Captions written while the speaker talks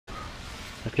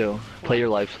Let's go. Play your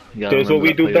life. This is what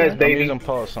we do best, baby. I'm using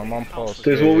pulse. I'm on pulse.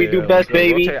 This is what we do best,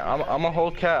 baby. Rotate. I'm gonna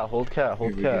hold cat. Hold cat.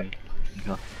 Hold cat.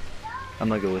 I'm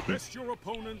gonna go with you. Your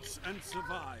opponents and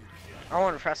survive. I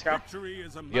want Fresco.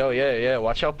 Yo, yeah.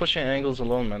 Watch out pushing angles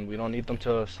alone, man. We don't need them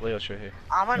to slay us right here.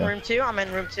 I'm in room 2. I'm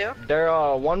in room 2. They're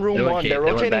one room one. They're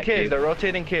rotating caves. Cave. They're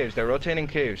rotating caves. They're rotating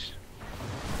caves.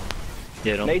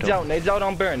 Yeah, don't. Nades out. Nades out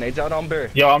on Burr. Nades out on Burr.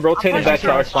 Yo, I'm rotating back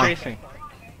to our spawn.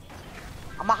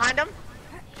 I'm behind him.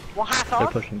 One half They're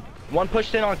off. pushing. One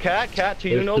pushed in on cat. Cat to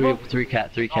you, Nova. Three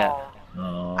cat.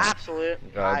 Oh, absolute.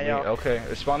 Okay,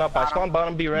 spawn up. I spawn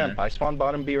bottom B ramp. I spawn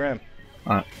bottom B ramp.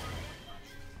 Alright.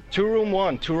 2 room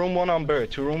 1. 2 room 1 on Burr.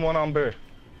 2 room 1 on Burr.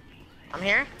 I'm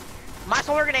here. My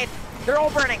solar grenade. They're all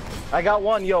burning. I got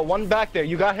one. Yo, one back there.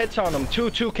 You got hits on them. Two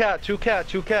cat.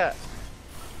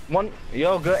 One.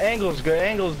 Yo, good angles.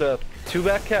 The 2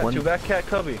 back cat. 2 back cat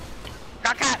cubby.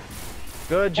 Got cat.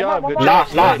 Good job. Good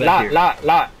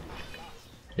Lot.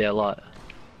 Yeah, a lot.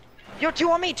 Yo, 2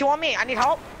 on me. I need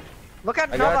help. Look at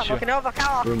Nova. Look at Nova.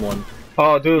 Cow. Room 1.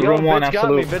 Oh, dude, room 1, Vid's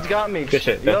absolute. Vid's got me. Good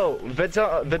shit. Yo, Vid's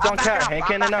on cat. Hank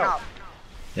in and out.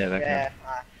 Yeah, back Yeah.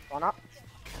 One up.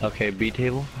 now. Okay, B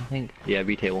table, I think. Yeah,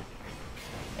 B table.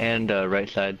 And right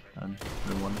side on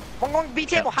room 1. One going B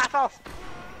table. Half health.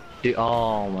 Dude,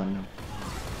 oh man.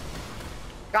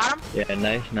 Got him.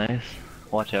 Yeah, nice.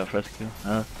 Watch out, Fresco.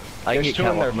 I can There's get 2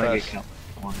 in there, catwalk. I might get Fres.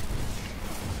 catwalk.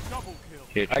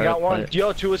 Here, I got one.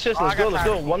 Yo, 2 assists. Let's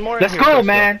go. One more. Let's go,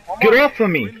 man. Get off of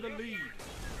me.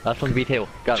 Last one's B table.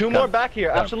 Got 2 more back here.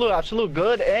 Absolute.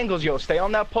 Good angles, yo. Stay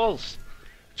on that pulse.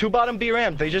 2 bottom B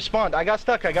ramp. They just spawned. I got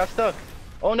stuck.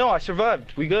 Oh no, I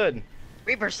survived. We good.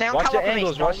 Reaper, stay on Watch cover the for me.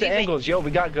 angles. Watch the angles. Yo, we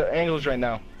got good angles right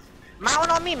now. Mount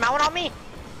on me.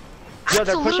 Yo,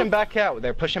 they're pushing back cat.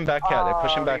 They're pushing back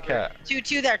cat. Two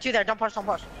there. Don't push.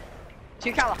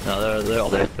 2 Kala. No,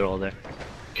 they're all there.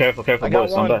 Careful, I got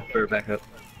boys. one. Burr, back up.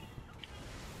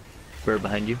 Burr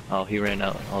behind you. Oh, he ran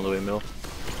out all the way middle.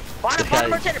 Bottom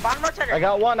rotator. I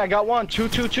got one. 2.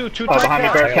 Oh, behind me,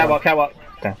 Burr. Catwalk.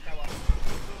 Okay.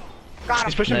 Got him.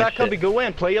 He's pushing Nice back shit. Cubby. Go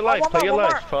in. Play your life. One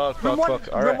more. Fuck. Room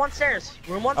Alright. 1 stairs.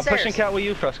 Room 1 I'm stairs. pushing cat with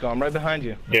you, Fresco. I'm right behind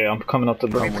you. Yeah, I'm coming up to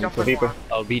the Reaper.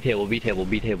 Oh, B table.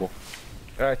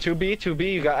 Alright,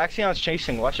 2B. You got Axion's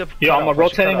chasing. Watch up. Yo, I'm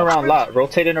rotating around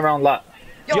lot.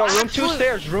 Yo, room 2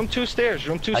 stairs. Room 2 stairs.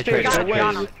 I tried got to it, Wait.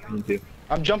 got it. room 2.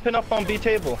 I'm jumping up on B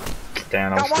table.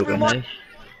 Damn, I'm Got one, stupid. room 1. Nice.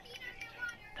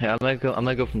 Hey, I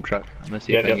might go from truck. I'm gonna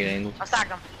see if I can get angles. I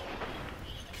stacked him.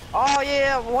 Oh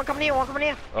yeah, one coming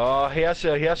in. Oh, he has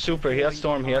super. He has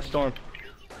storm.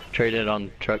 Trade it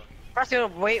on truck. Fresco,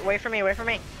 wait for me.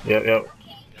 Yep.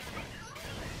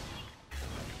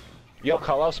 Yo,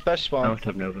 call out special I spawn. don't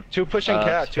have Nova. 2 pushing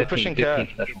cat. 2 pushing cat.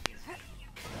 Special.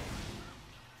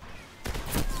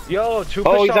 Yo, 2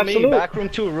 Oh, push he's on me. absolute. Back room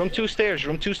 2. Room 2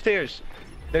 stairs.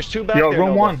 There's 2 back Yo, there. room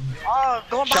Nova. 1. Oh,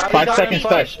 going Shot bottom. 5 seconds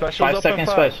special. Special's 5 up in seconds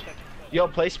 5. special. Yo,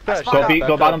 play special. Go B, Back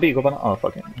go up. bottom B, go bottom. Oh,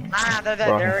 fuck it. Nah, they're Bro.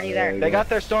 already there. They got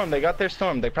their storm.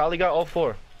 They probably got all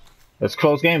 4. Let's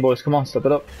close game, boys. Come on, step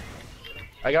it up.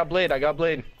 I got blade.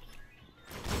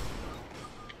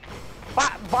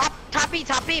 Bob, top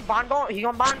B. Bond going. He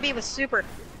going Bond B with super.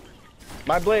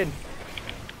 My blade.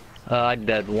 I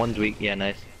dead. One's weak. Yeah,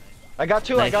 nice. I got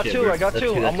 2. Nice shit, Burr. I got That's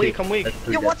 2. two, I'm that's weak. That's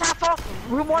 3 Yo, dead. what's half off?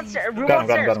 Room 1 stairs. Got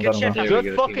him. Good shit. There we Good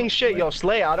go, fucking team. shit, yo.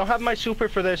 Slay. I don't have my super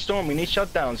for their storm. We need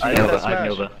shutdowns. I You know that Nova. smash.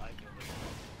 Nova.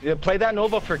 Yeah, play that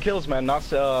Nova for kills, man. Not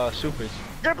supers.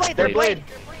 They're blade. Their blade.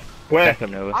 Where? Back up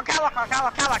Nova. On Kala.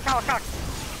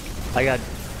 I got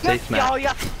safe Yo, smash.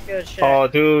 yeah. Good shit. Oh,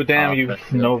 dude, damn Oh, you, that's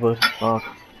good. Nova. Fuck.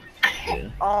 Yeah.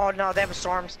 Oh no, they have a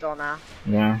storm still now.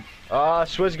 Yeah.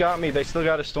 Swizz got me. They still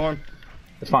got a storm.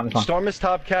 It's fine. Storm is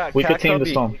top cat. We cat could team the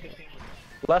cubby. storm.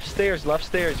 Left stairs,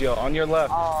 yo. On your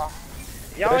left. Oh.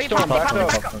 Yo, There's you storm, pop back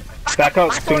back up. up. Back up.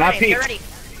 My Do solar not grenade, peek. get ready.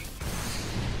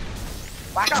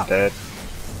 Back I'm up. dead.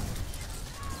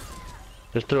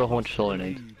 Just throw a whole bunch of solar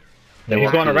nades.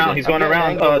 He's going around. He's going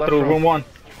around through room 1.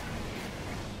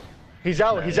 He's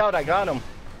out. I got him.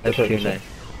 That's Good too shit. nice.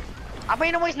 I'm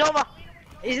beating him with Nova.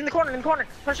 He's in the corner,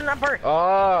 pushing that bird.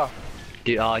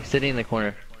 Dude, he's sitting in the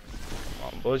corner.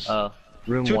 Boys.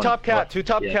 Room 2 1. top cat. 2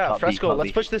 top Yeah, cat. top B, Fresco. top Let's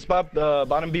B. push this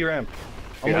bottom B ramp.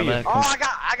 Yeah, I'm lead. gonna Oh,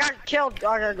 I got killed.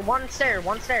 One stair.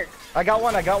 I got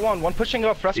one. One pushing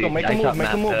up. Fresco. Dude, Make a I move. got Make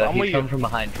a mapped. move. I'm He's with coming you. from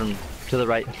behind, to the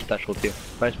right special too.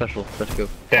 Right special. Let's go.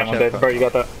 Damn, I'm Watch dead. out, Bro, you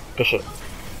got that. Good shit.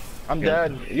 I'm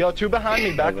dead. Yo, 2 behind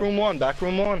me. Back room 1.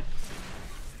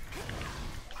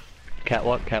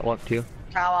 Catwalk too.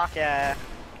 Catwalk, yeah.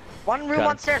 One room, Got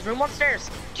 1 him. stairs. Room 1 stairs.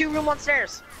 2 room, 1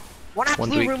 stairs. One One's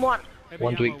absolute weak. room 1.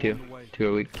 One's weak too. 2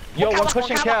 are weak. Yo, One one catwalk,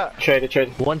 pushing one catwalk. cat. Trade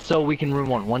it. One so we can room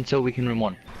 1.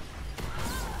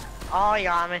 Oh, you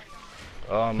got me.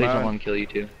 Oh Please don't man. want to kill you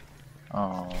too.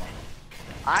 Oh.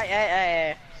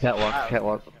 Catwalk.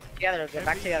 Catwalk. Together, get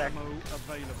back together. Ammo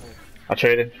available. I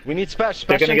traded. We need special.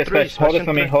 They're gonna get special. Hold it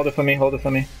for me. Hold it for me. Hold it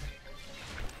for me.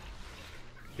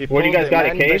 Where do you guys got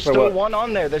it, cave There's or still what? one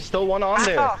on there. There's still one on Back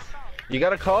there. off. You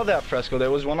gotta call that, Fresco.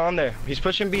 There was one on there. He's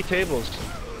pushing B tables.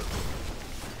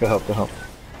 Good help. Good help.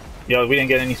 Yo, we didn't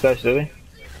get any special, did we?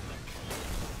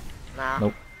 Nah.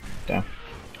 Nope. Damn.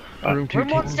 Room 2 Room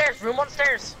one table. stairs, room one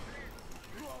stairs.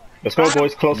 Let's go,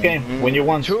 boys. Close game. Win your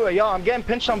ones. True, yo, I'm getting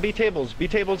pinched on B tables. B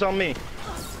tables on me.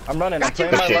 I'm running. I'm Got you,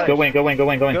 playing Good my shit. life. Go win. Go win. Go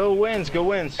win. Go win. Go wins. Go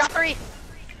wins. Got 3.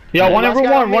 Yo, one in Last room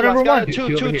guy on one. me, One in last room guy. one. Two, Two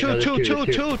two, over here, two, another two, two, two,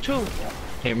 two. two, two.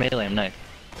 Here, melee him, nice.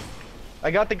 I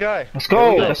got the guy. Let's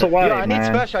go. go. That's a wide, Yo, I need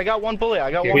man. special. I got one bullet.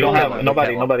 I got one We don't bullet. have.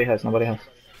 Nobody. Nobody has. Nobody has.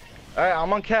 Alright,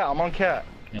 I'm on cat. I'm on cat.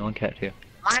 Yeah, one cat too.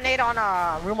 Mine 8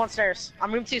 on room 1 stairs.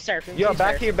 I'm room 2 stairs. Room Yo, 2 back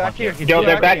stairs. here, back here. He's Yo,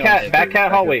 they're back backing cat. us. Back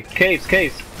cat hallway. Caves.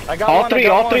 Caves. I got All one, three. I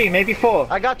got All one. three. Maybe 4.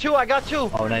 I got two. I got two.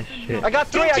 Oh, nice shit. I got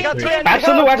 3. I got 3.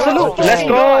 Absolute, absolute. Let's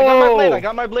go. I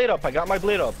got my blade up. I got my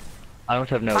blade up. I don't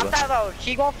have Pop Nova. that though.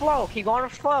 Keep going flow. Keep going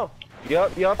with flow.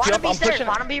 Yup. Bottom B I'm stairs. pushing.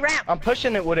 Bottom B ramp. I'm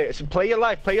pushing it with it. So play your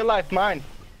life. Play your life. Mine.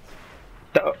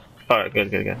 Alright,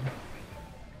 good.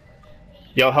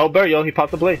 Yo, Burr, yo, he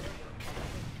popped the blade.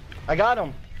 I got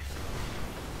him.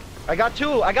 I got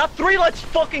 2. I got 3. Let's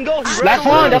fucking go. He Last ran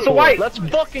one, away. that's a white. Let's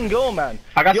fucking go, man.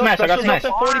 I got smashed, I got specials smashed.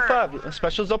 up in 45.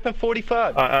 Specials up in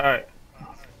 45. Alright.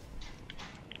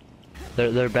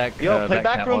 They're back. Yo, play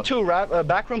back room catwalk. 2.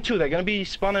 Back room 2. They're gonna be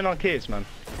spawning on caves, man.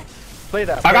 Play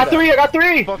that. I got play 3, I got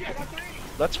 3! that.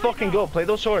 Let's fucking go. Play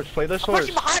those swords. Play those I'm swords.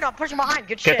 pushing behind. I'm pushing behind.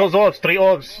 Good shit. Get those orbs, 3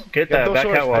 orbs. Get Get that, those back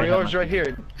swords. catwalk. 3 orbs right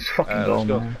here. Let's fucking Alright, go, let's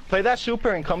go. man. Play that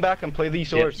super and come back and play these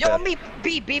swords. Yo, Dad. me.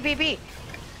 B.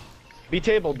 B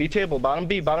table. Bottom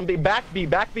B. Back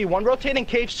B. One rotating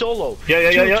cave solo.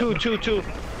 Yeah. Two.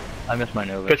 I missed my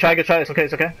Nova. Good try, it's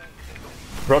okay.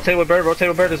 Rotate with Burr,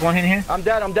 there's one in here. I'm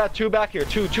dead. 2 back here.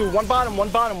 Two. One bottom.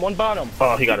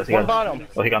 Oh, he got us, One bottom.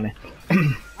 Oh, he got me.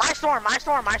 My storm.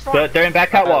 They're in back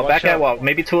catwalk, Alright, back watch out. catwalk.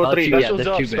 Maybe 2 or Oh, 3. two, yeah. Specials that's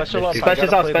up. too big, Special that's up. too I big.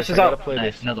 gotta play Specials this, I gotta out. play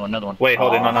Nice, this. another one. Wait,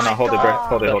 hold it. No, my hold it, Burr. God.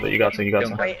 Hold it. You got some.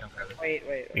 Don't Wait.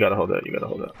 You gotta hold it.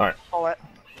 Alright. Hold it.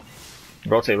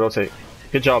 Rotate.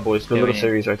 Good job, boys. Good Yeah, little we-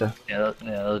 series right there. Yeah, that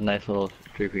was a nice little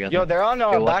streak we got. Yo, there. they're on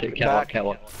Yo, watch back. it,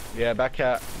 catwalk. Yeah, back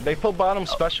cat. They pull bottom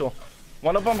special.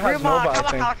 One of them has Room Nova, I come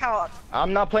think. on.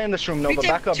 I'm not playing this room, Nova. Two,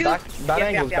 Back up, two. bad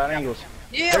Yeah. angles.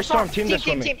 Yeah, There's Storm, fuck. team this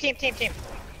for me. Team.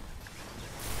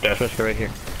 Fresco right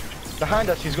here. Behind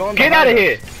us, he's going Get behind out of us.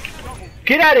 here!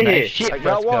 Get out of here! Nice shit, I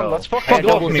got Fresco. one, let's fucking Fuck go.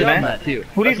 off me, Let's man. go. That too.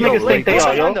 Who these Yo, niggas think they go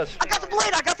are, behind yo? us. I got the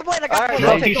blade. Alright, Yo,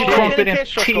 rotate, these rotate crumping cage, and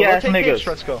Fresco, T-ass rotate cage, niggas.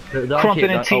 Fresco. They're on Crumping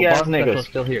cave. and T-ass Bottom special's niggas.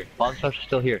 still here. Bottom special's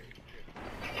still here.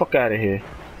 Fuck out of here.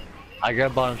 I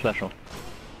grabbed bottom special.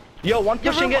 Yo, one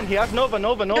pushing in. He has Nova.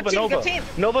 Good team.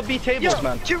 Nova B tables, Yo,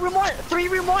 man. 2 room 1, 3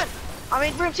 room 1. I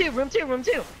mean room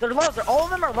 2. They're low. All of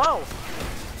them are low.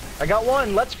 I got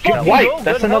one. Let's fucking White! go.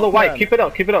 That's Good another help, white. man. Keep it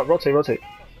up. Rotate.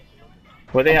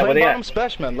 Where they I'm at? Where playing they bottom at?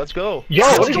 special, man. Let's go. Yo,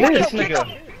 what is Kick this? this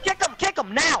nigga. Kick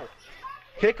him now.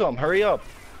 Kick him. Hurry up.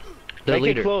 The Make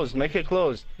leader. it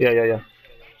closed. Yeah.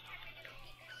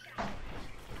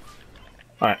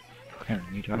 Alright.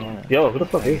 Yo, who the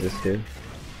fuck is this dude?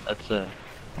 That's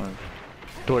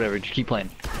whatever. Just keep playing.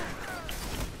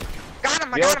 Got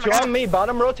him. I Yo, got him. two on me.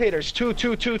 Bottom rotators. Two.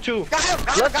 Got him.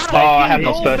 Let's Got Oh, him. I have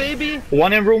no go, special. baby.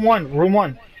 One in room one.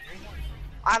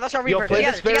 Alright, let's go Yo, Reaper. play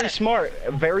Together, this very together. smart.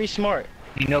 Very smart.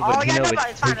 He knows Oh, it. yeah, He knows no, it.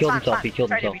 it's fine. He killed himself. He killed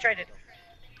himself. We traded.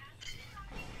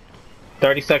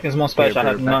 30 seconds more special. I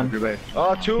have none.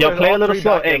 Oh, two. Yo, play a all little three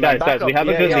slow. back Hey, in, man. guys, Back guys, we up. have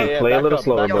a good lead. Play a back little up,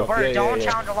 slower, back bro. Yo, up. Burr, Yeah, don't yeah.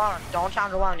 challenge alone. Don't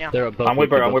challenge alone, yeah. They're above. I'm with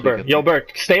Burr. Yo, Burr,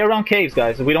 stay around caves,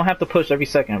 guys. We don't have to push every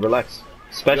second. Relax.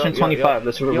 Special in 25.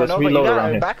 Let's Yo, Nova, reload you around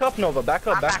gotta here. back up, Nova. Back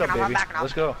up, I'm backing up, I'm baby. backing up.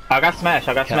 Let's go. I got smashed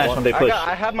when they push.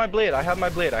 I have my blade. I have my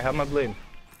blade.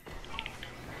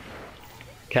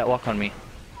 Catwalk on me.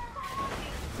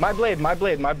 My blade.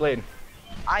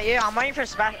 Yeah, I'm waiting for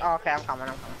special. Oh, okay, I'm coming.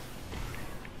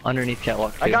 Underneath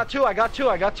catwalk. I got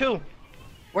two.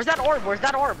 Where's that orb?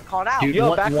 Call it out. Dude, Yo,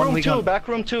 one- back one room we two. got-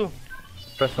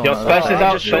 Fresco Yo, on the Special's other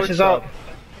out. just short Special's out. stop.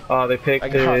 Oh, they picked I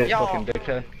got it. Yo. fucking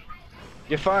dickhead.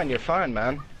 You're fine,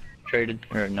 man. Traded.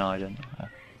 Or no, I didn't.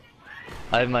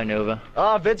 I have my Nova.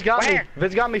 Oh, Vid's got Where? me.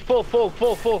 Vid's got me full. Got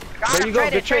There him, you go.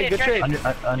 traded, Good trade. traded.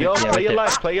 Yo, yeah, play right your there.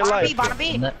 life. Play your life. Bottom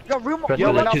B. And that- Yo, room. Fresco, Yo,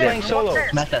 we're there's not two playing there. solo.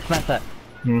 Smash that.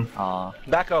 Hmm. Aw.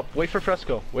 Back up. Wait for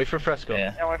Fresco.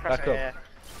 Yeah. Yeah, wait for a Back second, up. yeah.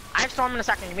 I have storm in a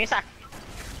second. Give me a sec.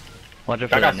 Watch out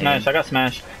for I got that smashed. name. I got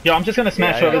smashed. Yo, I'm just gonna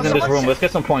smash Yeah, whoever's in yeah. this room. Let's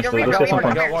get some points, Yo, dude. Let's Reaper, get some Reaper,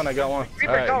 points. I got one.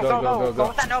 Reaper, Alright, go with that Nova. Go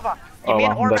with that Nova. Give Oh, me an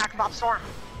well, orb but- back above storm.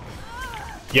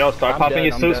 Yo, start I'm popping dead,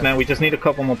 your I'm suits, dead. man. We just need a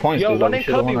couple more points, Yo, dude. one Like, in we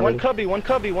should've cubby, won one already. cubby, one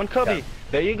cubby, one cubby. Yeah.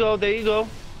 There you go, there you go.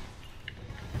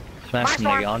 Smash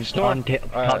Nice nigga on Storm.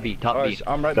 top Alright, B, top alright, B.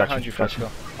 I'm right Gotcha, behind you, gotcha.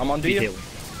 Fresco. I'm under B you. table.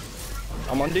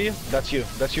 I'm under you. That's you.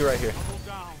 That's you right here.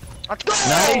 Let's go!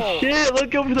 Nice shit,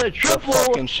 look over that triple!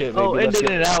 fucking shit, baby. Oh, Let's ending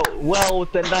go. it out well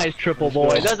with a nice triple, Let's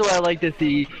boy. go. That's what I like to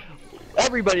see.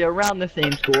 Everybody around the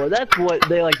same score. That's what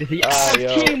they like to see.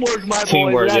 yo. Teamwork, my boy.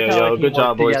 Teamwork, That's yeah, how I yo. Good teamwork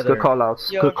job, boys. together. Good call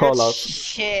outs. Yo, Good call good outs.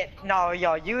 shit. No,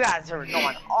 yo, you guys are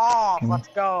going off. Let's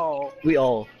go. We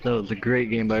all. That was a great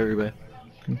game by everybody.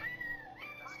 Let's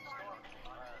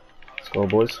go,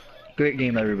 boys. Great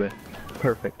game, everybody.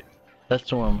 Perfect. That's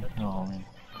Storm. Oh man.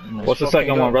 Nice. What's the fucking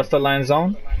second go. one? Rest of line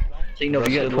zone? See, no,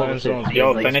 you got 12 Rest of the assists.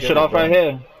 Yo, Let's finish get it off bro. right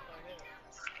here.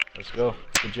 Let's go.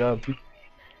 Good job.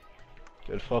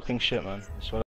 Good fucking shit, man. That's what